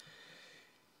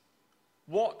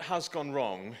What has gone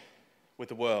wrong with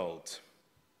the world?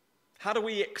 How do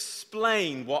we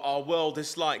explain what our world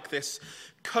is like, this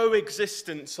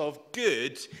coexistence of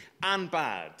good and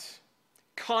bad,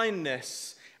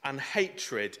 kindness and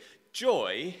hatred,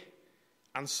 joy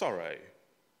and sorrow?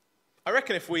 I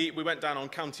reckon if we went down on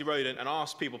County Road and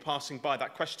asked people passing by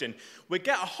that question, we'd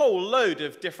get a whole load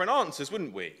of different answers,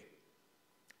 wouldn't we?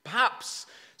 Perhaps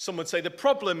some would say the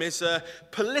problem is a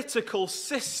political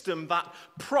system that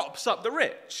props up the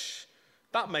rich.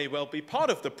 That may well be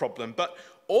part of the problem, but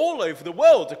all over the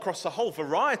world, across a whole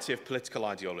variety of political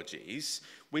ideologies,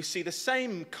 we see the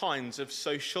same kinds of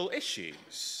social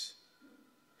issues.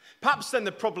 Perhaps then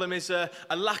the problem is a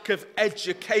lack of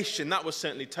education. That was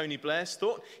certainly Tony Blair's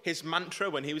thought. His mantra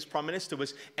when he was Prime Minister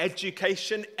was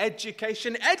education,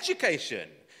 education, education.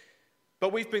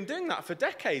 But we've been doing that for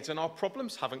decades and our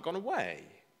problems haven't gone away.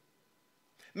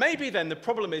 Maybe then the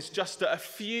problem is just a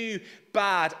few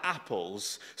bad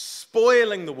apples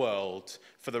spoiling the world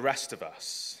for the rest of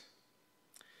us.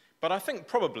 But I think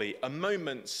probably a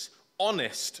moment's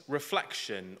honest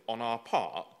reflection on our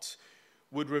part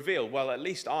would reveal, well, at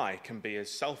least I can be as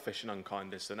selfish and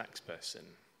unkind as the next person.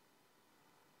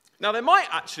 Now, there might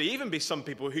actually even be some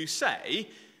people who say,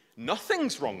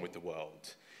 nothing's wrong with the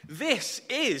world. This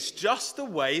is just the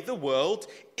way the world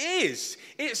is.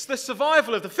 It's the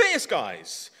survival of the fittest,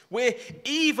 guys. We're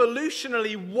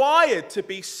evolutionarily wired to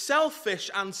be selfish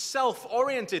and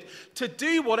self-oriented, to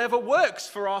do whatever works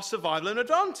for our survival and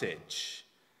advantage.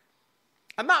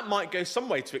 And that might go some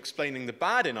way to explaining the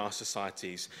bad in our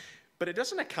societies, but it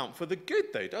doesn't account for the good,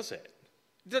 though, does it?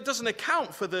 It doesn't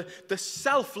account for the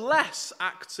selfless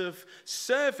acts of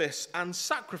service and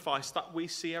sacrifice that we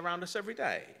see around us every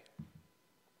day.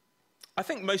 I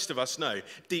think most of us know,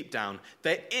 deep down,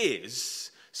 there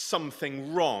is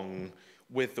something wrong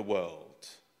with the world.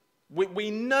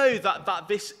 We know that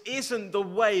this isn't the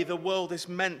way the world is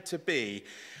meant to be.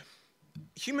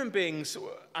 Human beings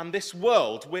and this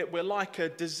world, we're like a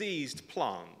diseased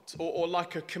plant or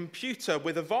like a computer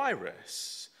with a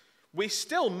virus. We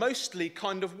still mostly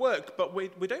kind of work, but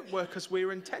we don't work as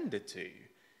we're intended to,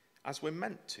 as we're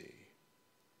meant to.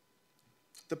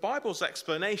 The Bible's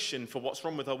explanation for what's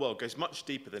wrong with our world goes much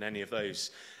deeper than any of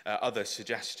those other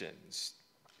suggestions,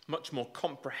 much more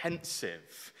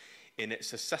comprehensive in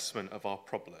its assessment of our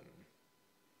problem.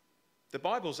 The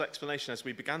Bible's explanation, as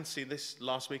we began to see this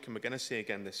last week and we're going to see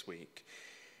again this week,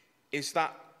 is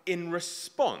that in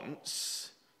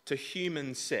response to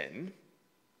human sin,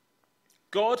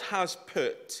 God has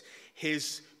put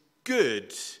his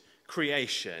good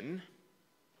creation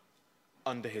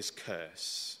under his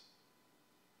curse.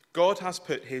 God has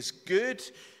put his good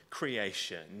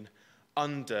creation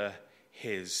under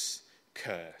his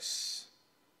curse.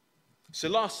 So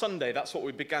last Sunday, that's what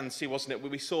we began to see, wasn't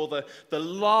it? We saw the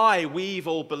lie we've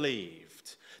all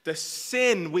believed, the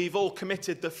sin we've all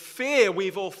committed, the fear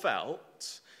we've all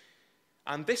felt.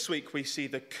 And this week we see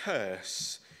the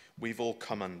curse we've all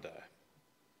come under.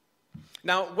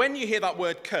 Now, when you hear that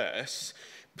word curse,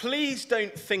 please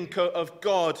don't think of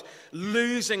God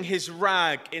losing his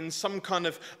rag in some kind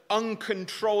of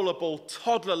uncontrollable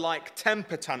toddler-like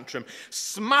temper tantrum,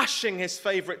 smashing his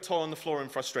favorite toy on the floor in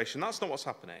frustration. That's not what's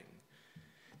happening.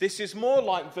 This is more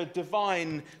like the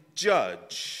divine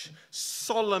judge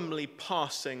solemnly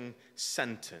passing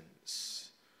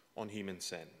sentence on human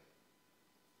sin.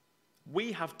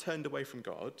 We have turned away from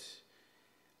God,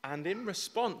 and in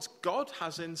response, God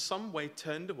has in some way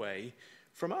turned away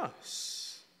from us.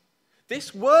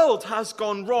 This world has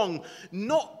gone wrong,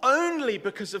 not only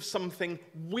because of something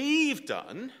we've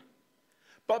done,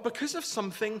 but because of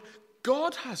something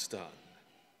God has done.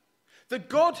 The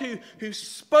God who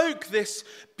spoke this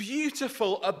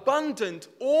beautiful, abundant,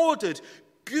 ordered,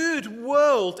 good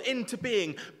world into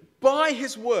being by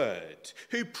his word,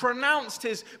 who pronounced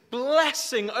his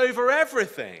blessing over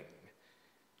everything,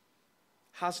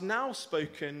 has now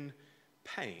spoken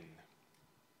pain,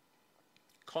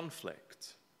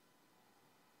 conflict,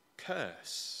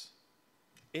 curse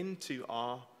into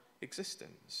our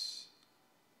existence.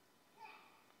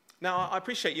 Now, I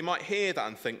appreciate you might hear that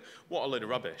and think, what a load of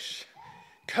rubbish.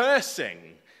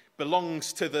 Cursing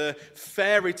belongs to the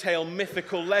fairy tale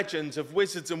mythical legends of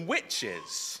wizards and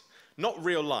witches, not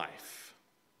real life.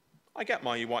 I get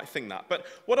why you might think that, but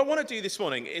what I want to do this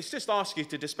morning is just ask you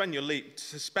to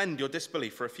suspend your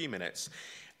disbelief for a few minutes.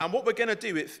 And what we're going to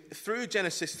do through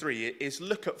Genesis 3 is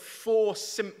look at 4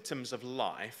 symptoms of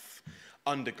life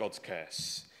under God's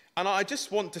curse. And I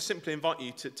just want to simply invite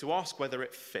you to ask whether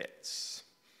it fits,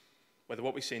 whether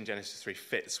what we see in Genesis 3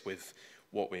 fits with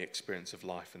what we experience of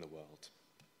life in the world.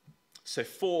 So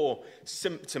 4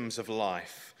 symptoms of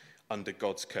life under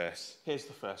God's curse. Here's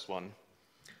the first one.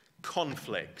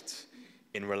 Conflict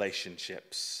in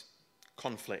relationships.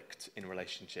 Conflict in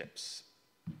relationships.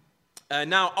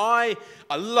 Now, I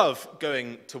love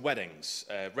going to weddings.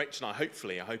 Rach and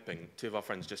I are hoping, two of our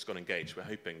friends just got engaged. We're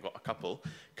hoping, got a couple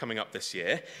coming up this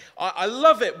year. I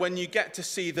love it when you get to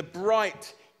see the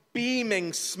bright,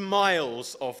 beaming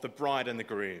smiles of the bride and the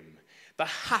groom. The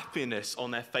happiness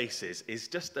on their faces is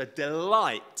just a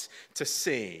delight to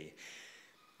see.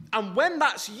 And when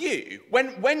that's you,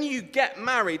 when you get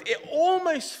married, it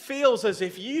almost feels as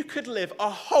if you could live a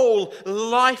whole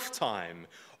lifetime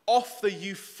off the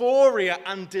euphoria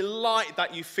and delight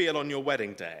that you feel on your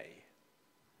wedding day.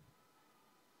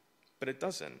 But it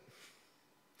doesn't.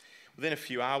 Within a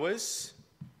few hours,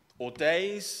 or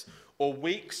days, or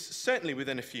weeks, certainly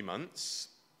within a few months,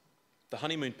 the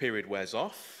honeymoon period wears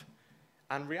off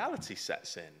and reality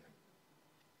sets in.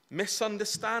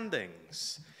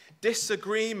 Misunderstandings,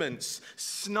 disagreements,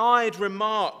 snide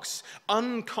remarks,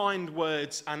 unkind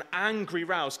words, and angry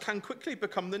rows can quickly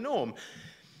become the norm.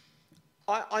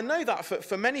 I know that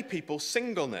for many people,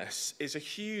 singleness is a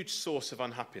huge source of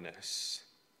unhappiness.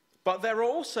 But there are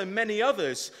also many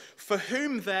others for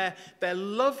whom their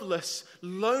loveless,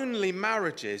 lonely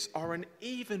marriages are an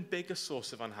even bigger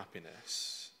source of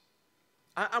unhappiness.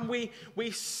 And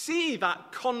we see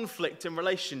that conflict in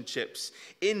relationships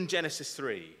in Genesis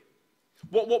 3.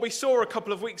 What we saw a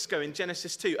couple of weeks ago in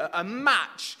Genesis 2, a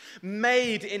match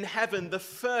made in heaven, the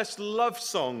first love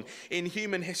song in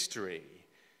human history,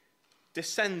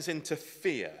 descends into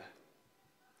fear,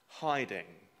 hiding,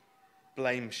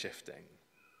 blame shifting.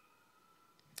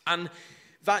 And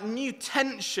that new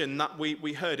tension that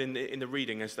we heard in the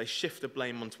reading as they shift the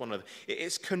blame onto one another,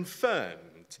 it's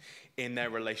confirmed in their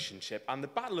relationship, and the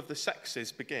battle of the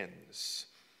sexes begins.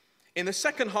 In the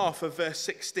second half of verse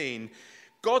 16,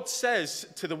 God says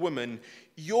to the woman,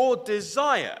 "Your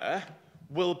desire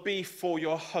will be for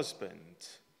your husband,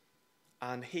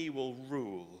 and he will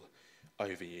rule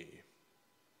over you."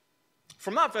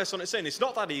 From that verse on its own, it's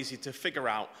not that easy to figure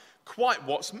out quite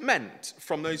what's meant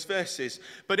from those verses.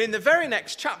 But in the very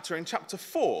next chapter, in chapter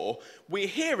 4, we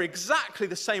hear exactly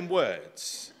the same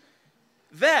words.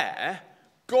 There,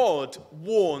 God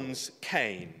warns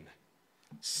Cain.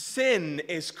 Sin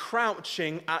is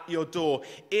crouching at your door.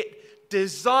 It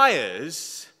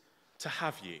desires to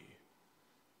have you.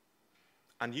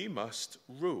 And you must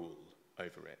rule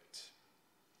over it.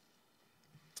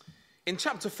 In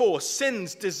chapter 4,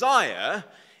 sin's desire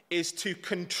is to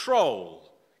control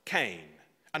Cain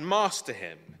and master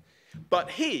him.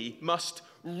 But he must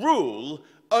rule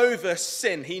over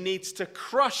sin. He needs to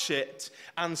crush it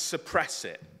and suppress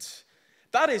it.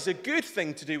 That is a good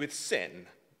thing to do with sin,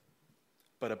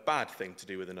 but a bad thing to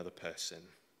do with another person.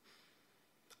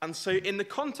 And so in the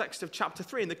context of chapter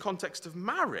 3, in the context of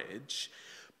marriage,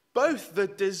 both the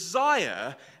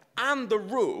desire and the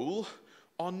rule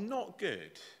are not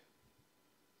good.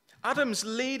 Adam's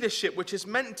leadership, which is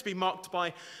meant to be marked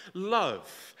by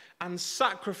love and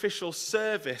sacrificial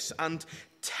service and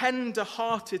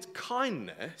tender-hearted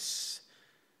kindness,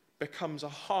 becomes a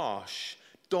harsh,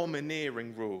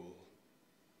 domineering rule.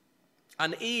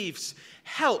 And Eve's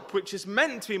help, which is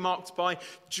meant to be marked by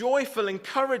joyful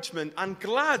encouragement and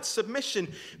glad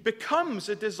submission, becomes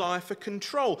a desire for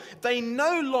control. They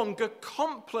no longer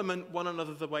complement one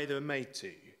another the way they were made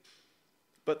to,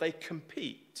 but they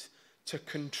compete to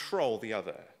control the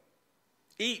other.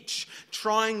 Each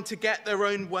trying to get their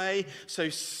own way, so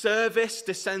service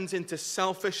descends into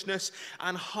selfishness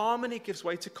and harmony gives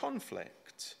way to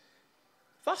conflict.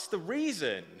 That's the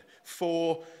reason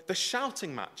for the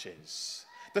shouting matches,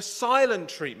 the silent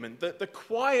treatment, the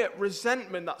quiet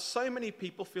resentment that so many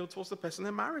people feel towards the person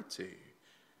they're married to.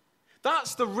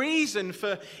 That's the reason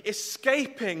for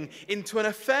escaping into an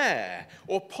affair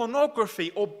or pornography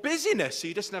or busyness so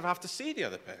you just never have to see the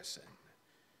other person.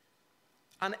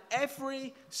 And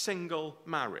every single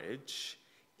marriage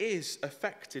is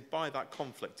affected by that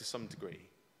conflict to some degree.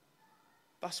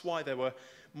 That's why there were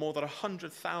more than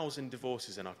 100,000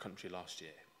 divorces in our country last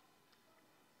year.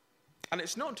 And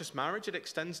it's not just marriage, it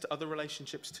extends to other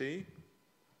relationships too.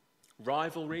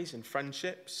 Rivalries in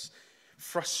friendships,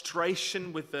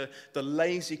 frustration with the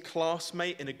lazy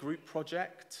classmate in a group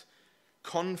project,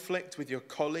 conflict with your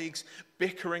colleagues,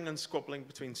 bickering and squabbling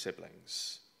between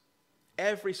siblings.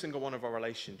 Every single one of our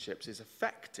relationships is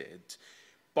affected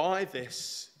by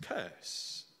this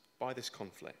curse, by this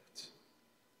conflict.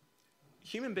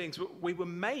 Human beings, we were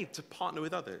made to partner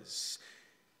with others.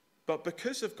 But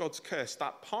because of God's curse,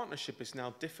 that partnership is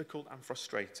now difficult and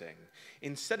frustrating.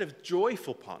 Instead of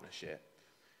joyful partnership,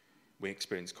 we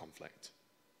experience conflict.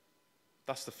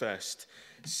 That's the first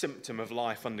symptom of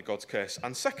life under God's curse.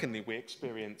 And secondly, we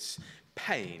experience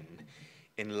pain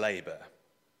in labour.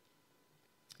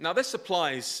 Now, this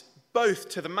applies both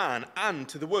to the man and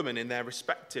to the woman in their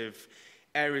respective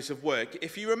areas of work.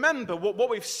 If you remember, what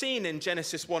we've seen in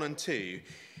Genesis 1 and 2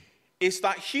 is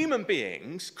that human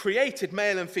beings, created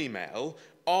male and female,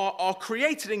 are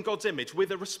created in God's image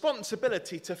with a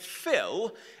responsibility to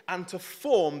fill and to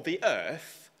form the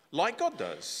earth like God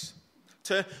does.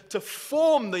 To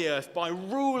form the earth by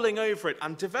ruling over it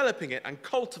and developing it and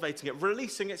cultivating it,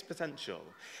 releasing its potential.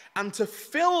 And to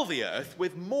fill the earth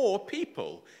with more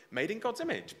people made in God's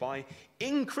image by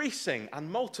increasing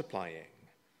and multiplying.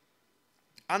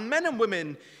 And men and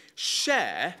women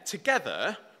share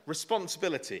together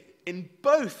responsibility in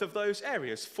both of those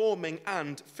areas, forming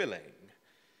and filling.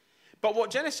 But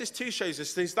what Genesis 2 shows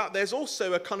us is that there's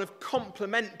also a kind of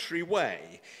complementary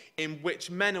way in which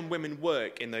men and women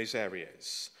work in those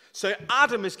areas. So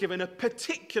Adam is given a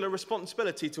particular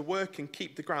responsibility to work and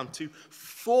keep the ground, to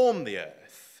form the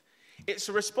earth. It's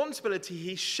a responsibility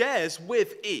he shares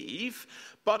with Eve,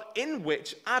 but in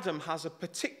which Adam has a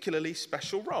particularly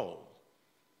special role.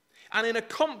 And in a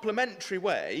complementary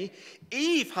way,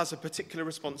 Eve has a particular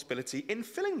responsibility in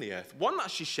filling the earth, one that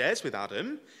she shares with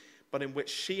Adam, but in which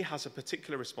she has a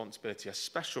particular responsibility, a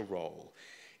special role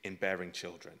in bearing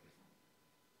children.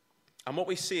 And what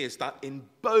we see is that in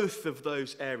both of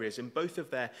those areas, in both of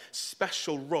their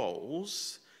special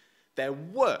roles, their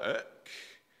work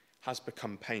has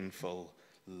become painful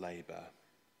labour.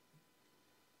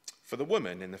 For the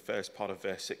woman, in the first part of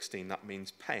verse 16, that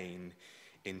means pain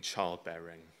in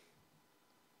childbearing.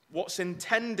 What's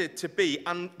intended to be,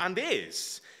 and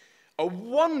is, a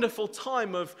wonderful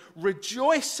time of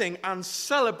rejoicing and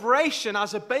celebration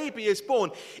as a baby is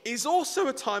born, is also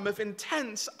a time of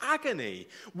intense agony.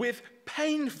 With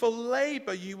painful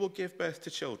labour, you will give birth to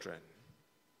children.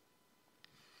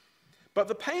 But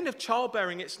the pain of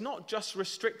childbearing, it's not just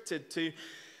restricted to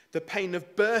the pain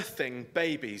of birthing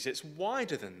babies. It's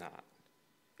wider than that.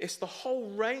 It's the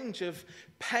whole range of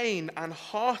pain and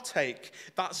heartache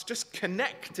that's just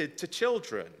connected to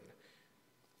children.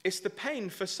 It's the pain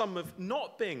for some of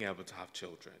not being able to have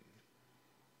children.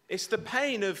 It's the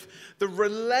pain of the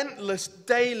relentless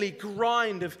daily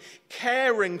grind of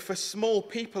caring for small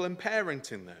people and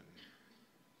parenting them.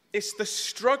 It's the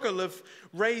struggle of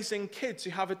raising kids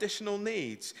who have additional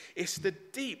needs. It's the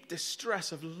deep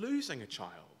distress of losing a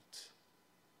child.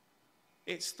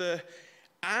 It's the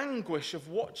anguish of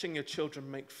watching your children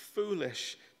make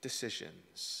foolish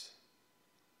decisions.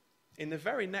 In the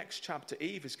very next chapter,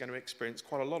 Eve is going to experience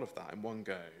quite a lot of that in one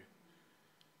go.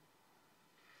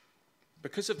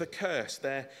 Because of the curse,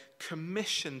 their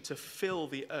commission to fill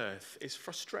the earth is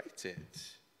frustrated.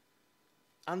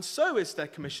 And so is their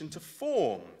commission to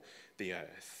form the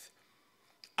earth.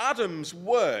 Adam's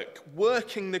work,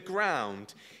 working the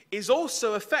ground, is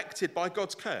also affected by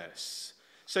God's curse.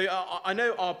 So I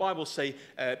know our Bibles say,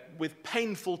 with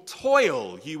painful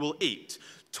toil you will eat.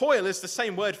 Toil is the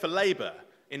same word for labor.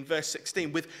 In verse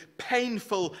 16, with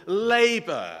painful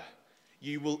labour,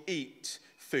 you will eat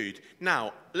food.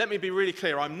 Now, let me be really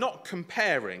clear. I'm not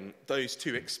comparing those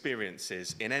two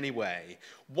experiences in any way.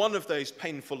 One of those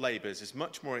painful labours is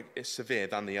much more severe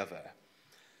than the other.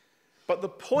 But the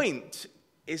point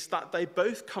is that they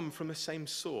both come from the same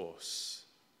source.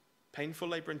 Painful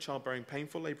labour in childbearing,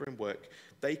 painful labour in work.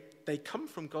 They come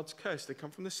from God's curse. They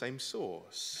come from the same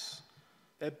source.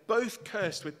 They're both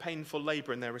cursed with painful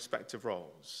labour in their respective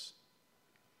roles.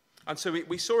 And so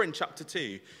we saw in chapter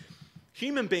 2,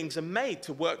 human beings are made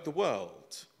to work the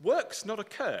world. Work's not a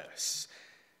curse.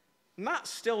 And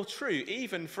that's still true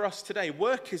even for us today.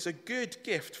 Work is a good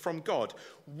gift from God.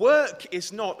 Work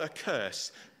is not a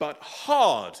curse, but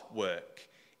hard work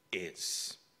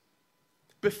is.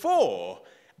 Before,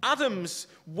 Adam's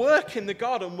work in the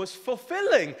garden was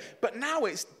fulfilling, but now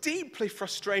it's deeply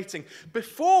frustrating.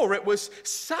 Before, it was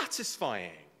satisfying.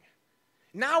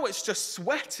 Now it's just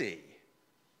sweaty.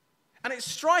 And it's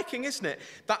striking, isn't it,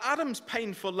 that Adam's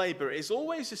painful labour is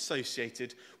always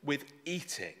associated with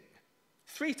eating.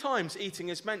 3 times eating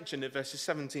is mentioned in verses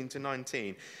 17 to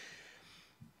 19.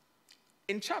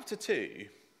 In chapter 2,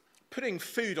 putting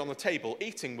food on the table,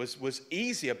 eating was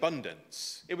easy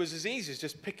abundance. It was as easy as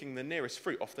just picking the nearest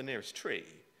fruit off the nearest tree.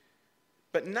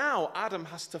 But now Adam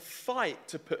has to fight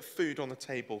to put food on the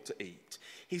table to eat.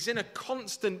 He's in a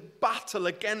constant battle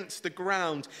against the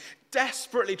ground,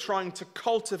 desperately trying to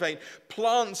cultivate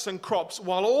plants and crops,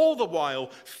 while all the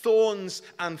while thorns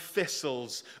and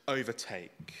thistles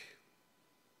overtake.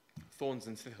 Thorns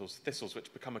and thistles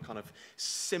which become a kind of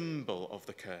symbol of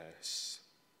the curse.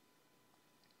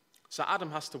 So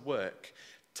Adam has to work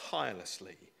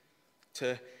tirelessly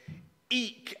to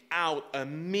eke out a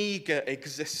meager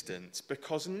existence,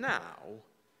 because now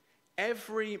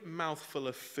every mouthful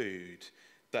of food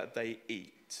that they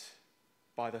eat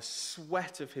by the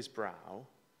sweat of his brow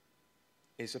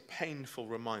is a painful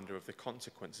reminder of the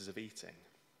consequences of eating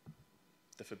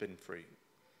the forbidden fruit.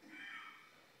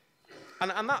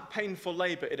 And that painful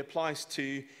labour, it applies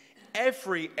to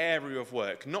every area of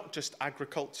work, not just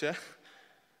agriculture.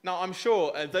 Now, I'm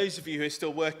sure those of you who are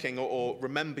still working or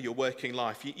remember your working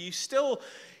life, you still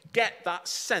get that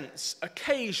sense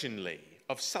occasionally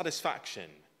of satisfaction,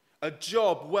 a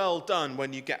job well done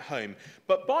when you get home.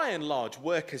 But by and large,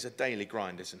 work is a daily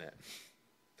grind, isn't it?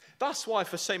 That's why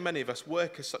for so many of us,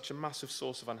 work is such a massive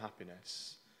source of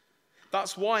unhappiness.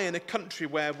 That's why in a country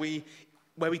where we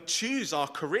choose our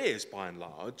careers by and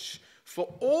large,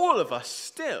 for all of us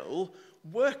still,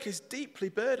 work is deeply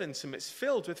burdensome. It's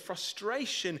filled with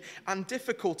frustration and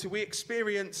difficulty. We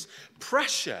experience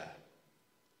pressure,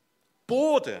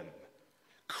 boredom,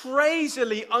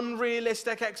 crazily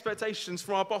unrealistic expectations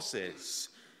from our bosses,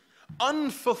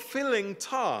 unfulfilling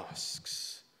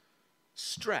tasks,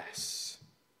 stress.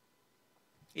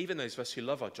 Even those of us who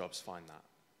love our jobs find that,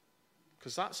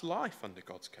 because that's life under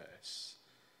God's curse.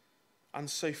 And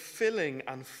so filling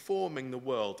and forming the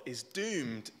world is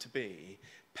doomed to be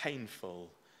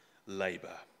painful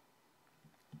labour.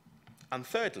 And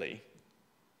thirdly,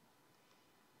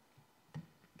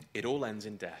 it all ends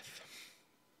in death.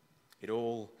 It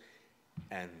all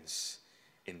ends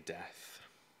in death.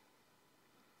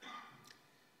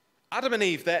 Adam and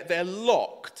Eve, they're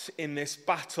locked in this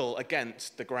battle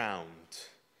against the ground.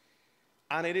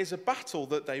 And it is a battle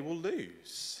that they will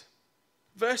lose.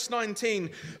 Verse 19,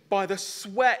 by the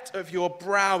sweat of your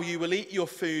brow you will eat your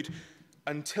food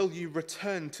until you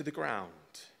return to the ground,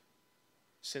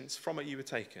 since from it you were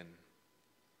taken.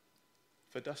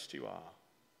 For dust you are,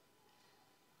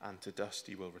 and to dust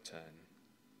you will return.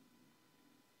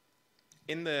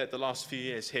 In the last few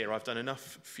years here, I've done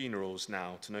enough funerals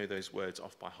now to know those words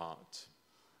off by heart.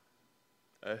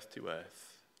 Earth to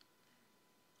earth,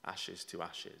 ashes to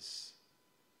ashes,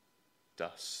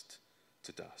 dust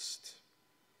to dust.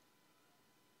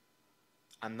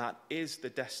 And that is the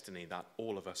destiny that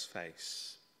all of us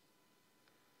face.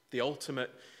 The ultimate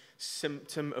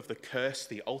symptom of the curse,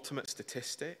 the ultimate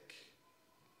statistic,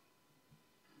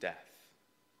 death.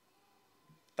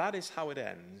 That is how it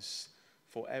ends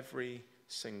for every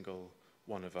single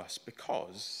one of us,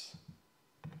 because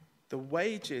the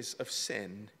wages of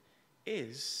sin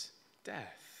is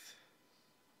death.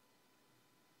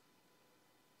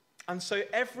 And so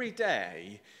every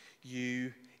day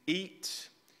you eat,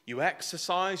 you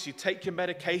exercise, you take your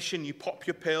medication, you pop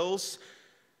your pills,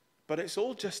 but it's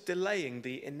all just delaying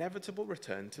the inevitable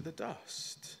return to the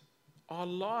dust. Our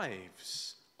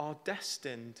lives are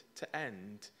destined to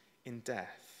end in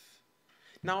death.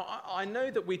 Now, I know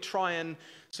that we try and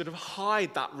sort of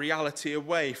hide that reality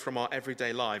away from our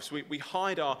everyday lives. We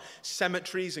hide our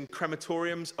cemeteries and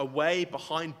crematoriums away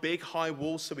behind big high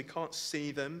walls so we can't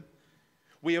see them.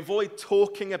 We avoid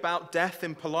talking about death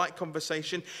in polite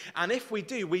conversation, and if we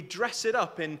do, we dress it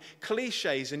up in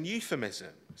cliches and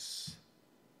euphemisms.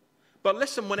 But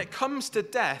listen, when it comes to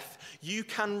death, you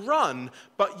can run,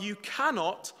 but you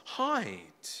cannot hide.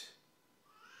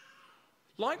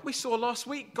 Like we saw last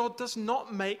week, God does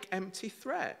not make empty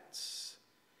threats.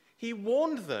 He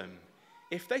warned them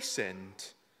if they sinned,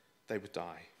 they would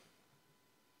die.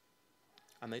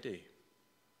 And they do.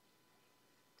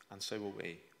 And so will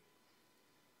we.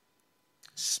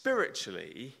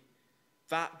 Spiritually,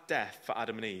 that death for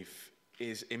Adam and Eve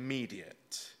is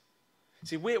immediate.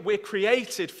 See, we're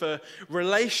created for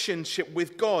relationship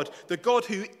with God, the God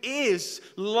who is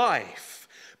life.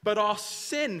 But our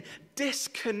sin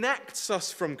disconnects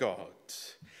us from God.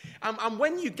 And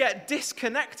when you get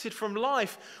disconnected from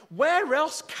life, where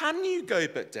else can you go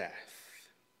but death?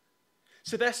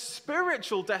 So their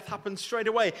spiritual death happens straight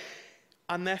away.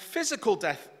 And their physical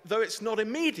death, though it's not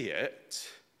immediate,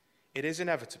 it is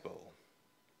inevitable.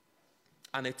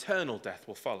 And eternal death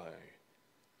will follow.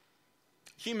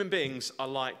 Human beings are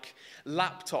like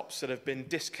laptops that have been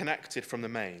disconnected from the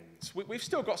mains. We've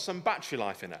still got some battery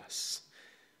life in us,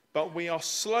 but we are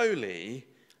slowly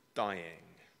dying.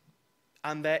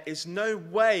 And there is no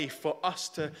way for us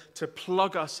to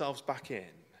plug ourselves back in.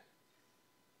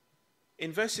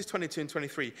 In verses 22 and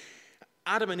 23,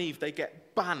 Adam and Eve, they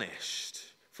get banished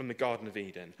from the Garden of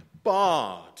Eden,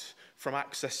 barred from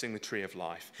accessing the tree of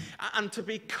life. And to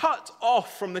be cut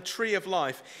off from the tree of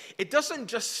life, it doesn't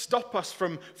just stop us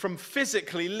from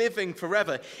physically living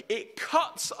forever. It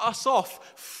cuts us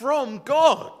off from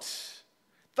God.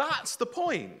 That's the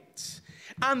point.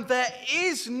 And there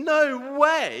is no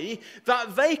way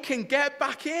that they can get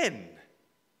back in.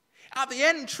 At the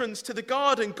entrance to the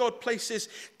garden, God places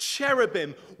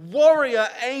cherubim, warrior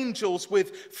angels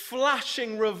with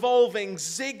flashing, revolving,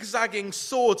 zigzagging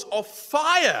swords of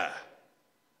fire.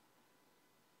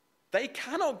 They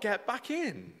cannot get back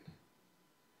in.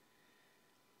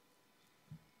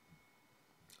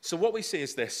 So what we see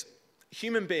is this.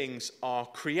 Human beings are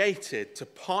created to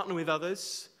partner with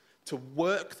others, to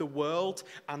work the world,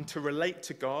 and to relate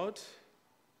to God.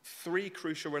 3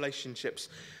 crucial relationships.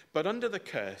 But under the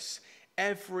curse,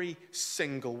 every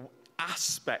single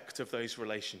aspect of those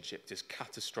relationships is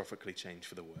catastrophically changed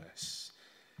for the worse.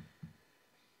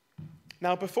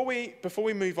 Now, before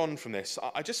we move on from this,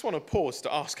 I just want to pause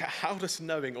to ask, how does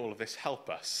knowing all of this help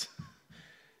us?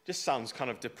 Just sounds kind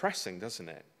of depressing, doesn't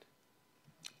it?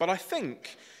 But I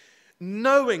think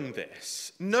knowing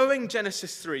this, knowing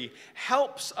Genesis 3,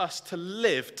 helps us to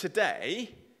live today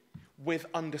with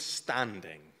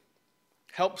understanding.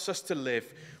 Helps us to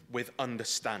live with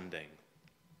understanding.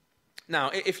 Now,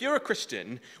 if you're a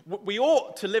Christian, we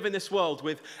ought to live in this world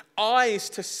with eyes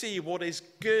to see what is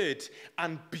good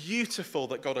and beautiful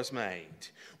that God has made.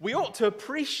 We ought to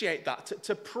appreciate that,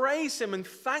 to praise him and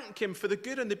thank him for the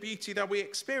good and the beauty that we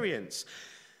experience.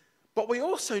 But we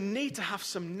also need to have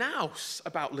some nous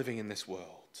about living in this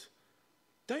world.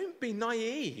 Don't be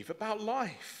naive about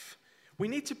life. We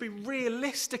need to be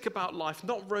realistic about life,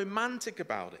 not romantic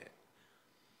about it.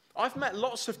 I've met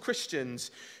lots of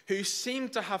Christians who seem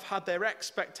to have had their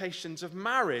expectations of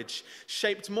marriage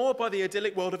shaped more by the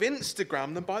idyllic world of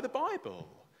Instagram than by the Bible.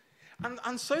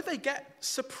 And so they get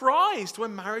surprised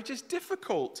when marriage is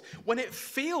difficult, when it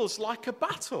feels like a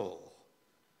battle.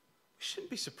 We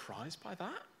shouldn't be surprised by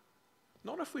that.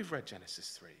 Not if we've read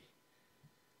Genesis 3.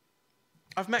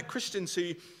 I've met Christians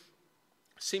who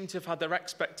seem to have had their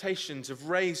expectations of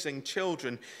raising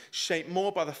children shaped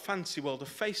more by the fancy world of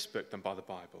Facebook than by the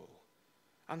Bible.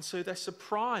 And so they're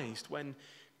surprised when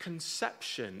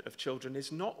conception of children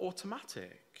is not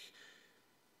automatic,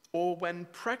 or when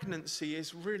pregnancy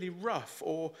is really rough,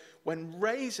 or when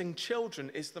raising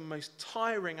children is the most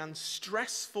tiring and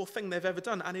stressful thing they've ever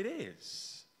done, and it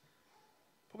is.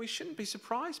 But we shouldn't be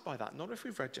surprised by that, not if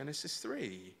we've read Genesis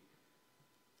 3.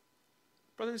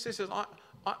 Brothers and sisters,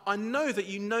 I know that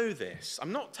you know this.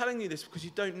 I'm not telling you this because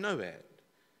you don't know it.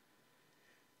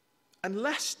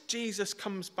 Unless Jesus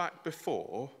comes back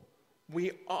before,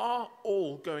 we are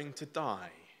all going to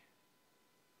die.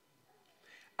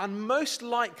 And most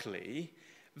likely,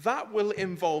 that will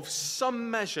involve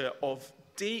some measure of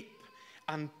deep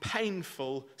and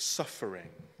painful suffering.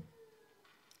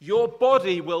 Your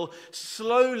body will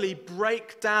slowly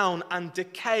break down and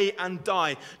decay and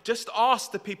die. Just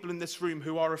ask the people in this room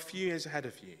who are a few years ahead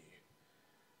of you.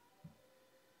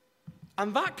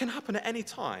 And that can happen at any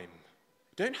time.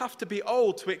 You don't have to be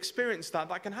old to experience that.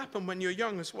 That can happen when you're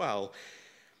young as well.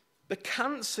 The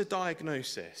cancer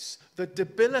diagnosis, the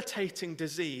debilitating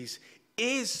disease,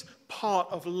 is part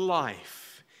of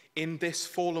life in this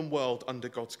fallen world under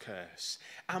God's curse.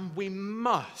 And we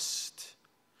must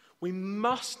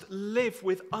live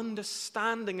with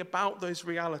understanding about those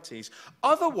realities.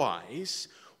 Otherwise,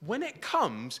 when it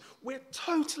comes, we're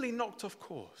totally knocked off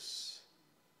course.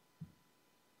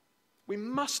 We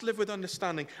must live with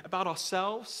understanding about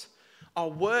ourselves, our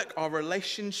work, our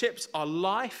relationships, our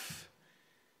life,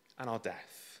 and our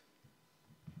death.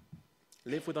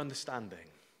 Live with understanding.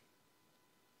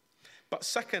 But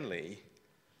secondly,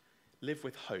 live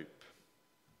with hope.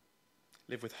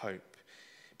 Live with hope.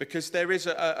 Because there is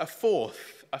a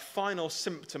final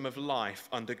symptom of life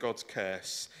under God's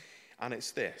curse, and it's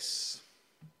this: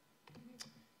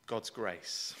 God's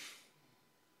grace.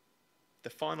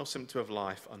 The final symptom of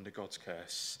life under God's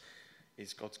curse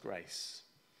is God's grace.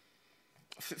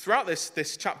 Throughout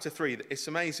this chapter 3, it's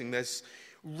amazing. There's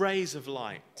rays of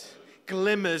light,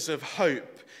 glimmers of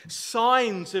hope,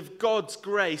 signs of God's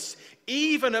grace,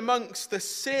 even amongst the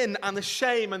sin and the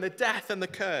shame and the death and the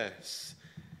curse.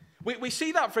 We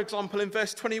see that, for example, in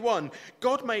verse 21.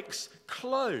 God makes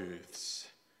clothes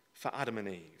for Adam and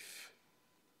Eve.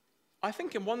 I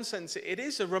think in one sense it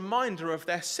is a reminder of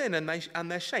their sin and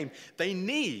their shame. They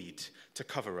need to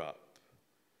cover up.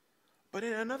 But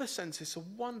in another sense, it's a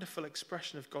wonderful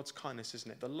expression of God's kindness,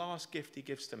 isn't it? The last gift he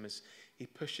gives them is he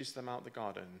pushes them out the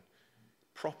garden.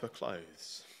 Proper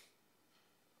clothes.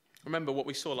 Remember what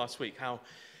we saw last week, how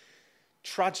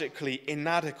tragically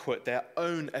inadequate their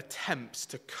own attempts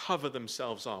to cover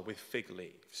themselves are with fig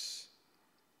leaves.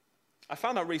 I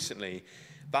found out recently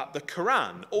that the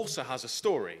Quran also has a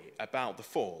story about the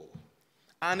fall.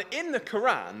 And in the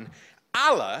Quran,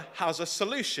 Allah has a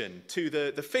solution to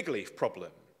the fig leaf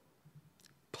problem.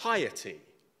 piety,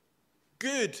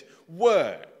 good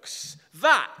works.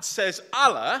 That, says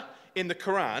Allah in the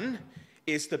Quran,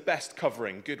 is the best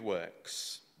covering, good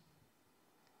works.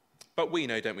 But we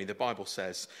know, don't we, the Bible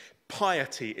says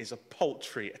piety is a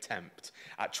paltry attempt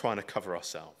at trying to cover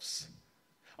ourselves.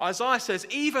 Isaiah says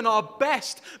even our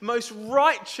best, most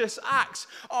righteous acts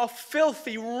are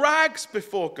filthy rags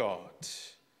before God.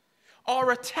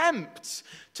 Our attempts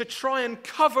to try and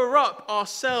cover up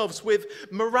ourselves with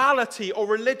morality or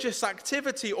religious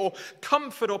activity or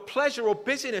comfort or pleasure or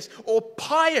busyness or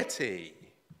piety,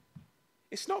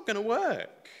 it's not going to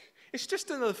work. It's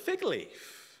just another fig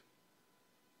leaf.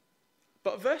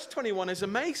 But verse 21 is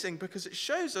amazing because it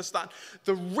shows us that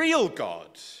the real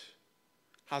God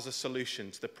has a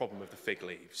solution to the problem of the fig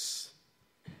leaves.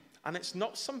 And it's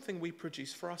not something we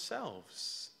produce for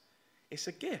ourselves. It's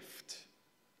a gift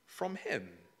from him.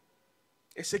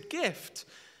 It's a gift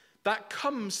that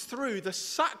comes through the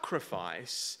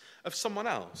sacrifice of someone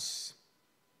else.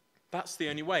 That's the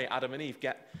only way Adam and Eve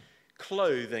get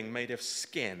clothing made of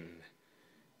skin,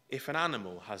 if an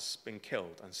animal has been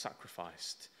killed and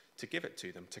sacrificed to give it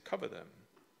to them, to cover them.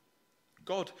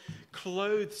 God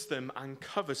clothes them and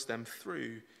covers them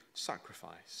through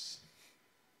sacrifice.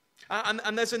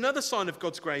 And there's another sign of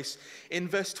God's grace in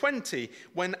verse 20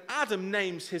 when Adam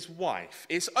names his wife.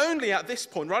 It's only at this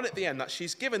point, right at the end, that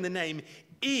she's given the name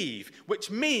Eve,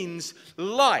 which means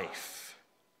life.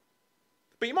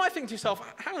 But you might think to yourself,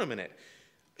 hang on a minute.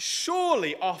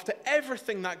 Surely after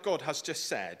everything that God has just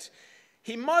said,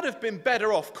 he might have been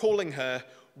better off calling her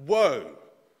woe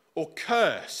or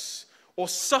curse or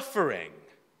suffering.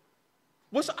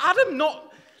 Was Adam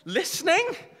not listening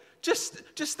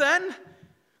just then?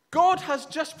 God has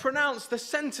just pronounced the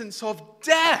sentence of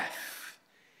death,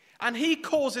 and he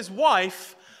calls his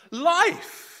wife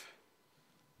life.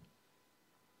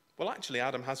 Well, actually,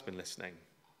 Adam has been listening.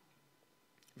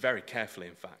 Very carefully,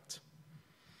 in fact.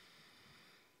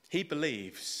 He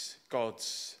believes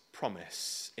God's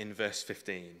promise in verse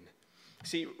 15.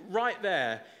 See, right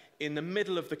there in the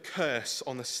middle of the curse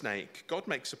on the snake, God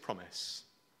makes a promise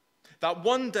that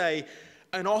one day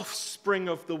an offspring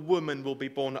of the woman will be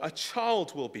born, a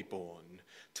child will be born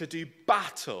to do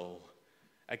battle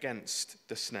against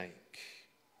the snake.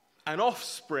 An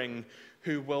offspring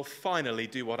who will finally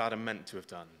do what Adam meant to have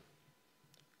done: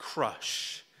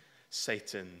 crush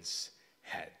Satan's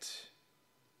head,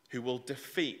 who will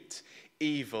defeat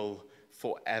evil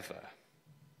forever.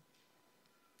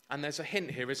 And there's a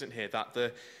hint here, isn't here, that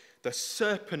the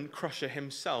serpent crusher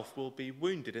himself will be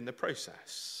wounded in the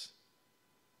process.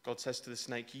 God says to the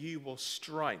snake, you will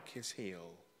strike his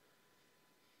heel.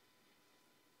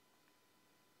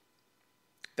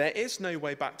 There is no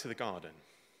way back to the garden,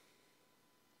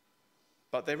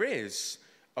 but there is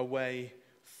a way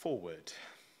forward.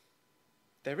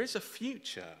 There is a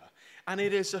future, and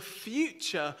it is a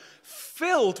future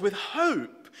filled with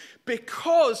hope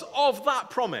because of that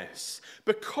promise,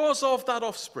 because of that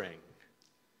offspring.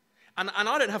 And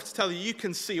I don't have to tell you, you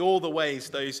can see all the ways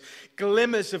those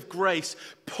glimmers of grace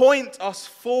point us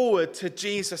forward to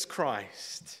Jesus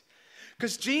Christ.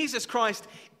 Because Jesus Christ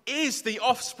is the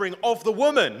offspring of the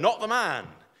woman, not the man,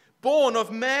 born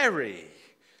of Mary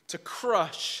to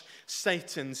crush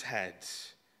Satan's head.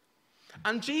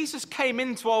 And Jesus came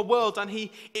into our world and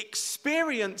he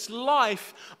experienced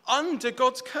life under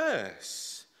God's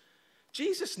curse.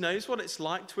 Jesus knows what it's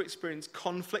like to experience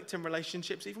conflict in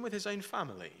relationships, even with his own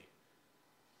family.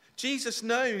 Jesus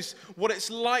knows what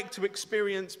it's like to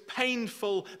experience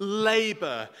painful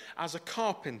labor as a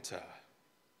carpenter.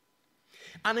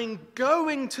 And in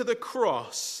going to the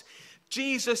cross,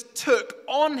 Jesus took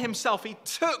on himself, he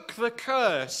took the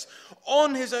curse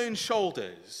on his own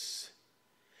shoulders.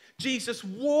 Jesus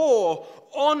wore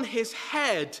on his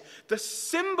head the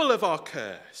symbol of our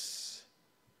curse,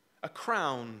 a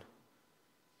crown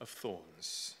of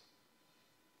thorns.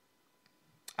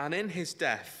 And in his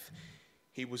death,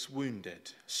 he was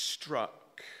wounded,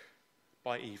 struck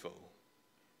by evil.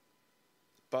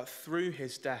 But through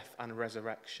his death and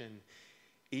resurrection,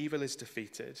 evil is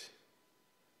defeated.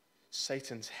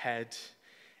 Satan's head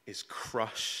is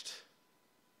crushed.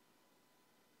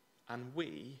 And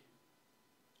we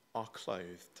are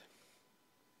clothed.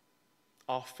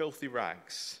 Our filthy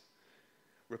rags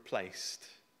replaced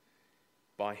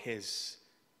by his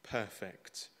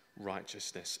perfect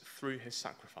righteousness through his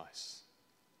sacrifice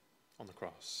on the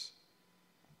cross.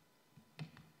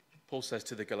 Paul says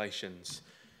to the Galatians,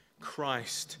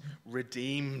 Christ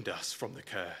redeemed us from the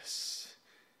curse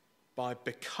by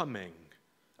becoming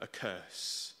a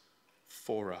curse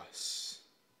for us.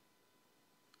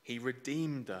 He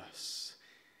redeemed us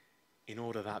in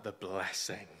order that the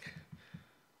blessing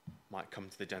might come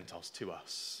to the Gentiles, to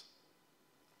us,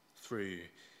 through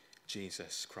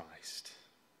Jesus Christ.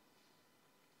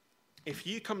 If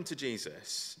you come to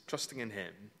Jesus, trusting in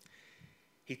him,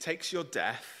 he takes your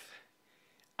death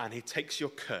and he takes your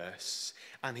curse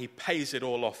and he pays it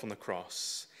all off on the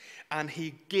cross. And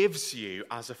he gives you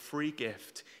as a free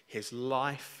gift his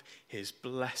life, his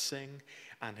blessing,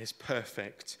 and his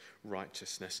perfect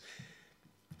righteousness.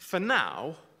 For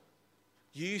now,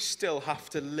 you still have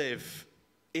to live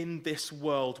in this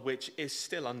world which is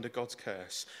still under God's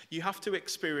curse. You have to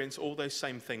experience all those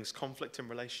same things: conflict in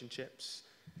relationships,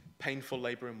 painful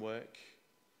labor in work,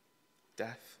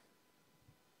 death.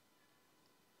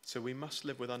 So we must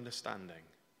live with understanding.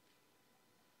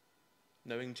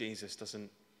 Knowing Jesus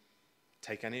doesn't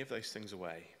take any of those things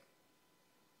away.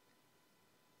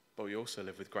 But we also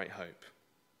live with great hope,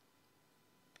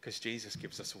 because Jesus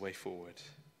gives us a way forward,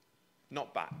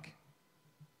 not back.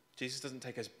 Jesus doesn't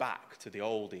take us back to the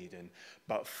old Eden,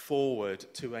 but forward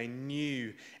to a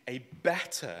new, a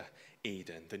better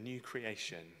Eden, the new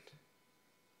creation.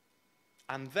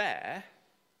 And there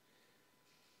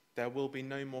will be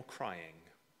no more crying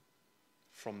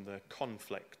from the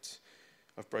conflict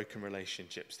of broken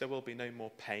relationships. There will be no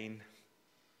more pain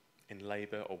in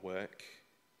labor or work.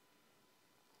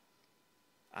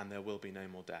 And there will be no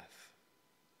more death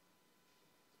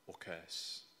or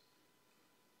curse.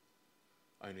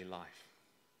 Only life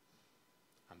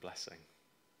and blessing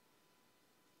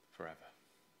forever.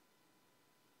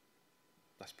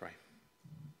 Let's pray.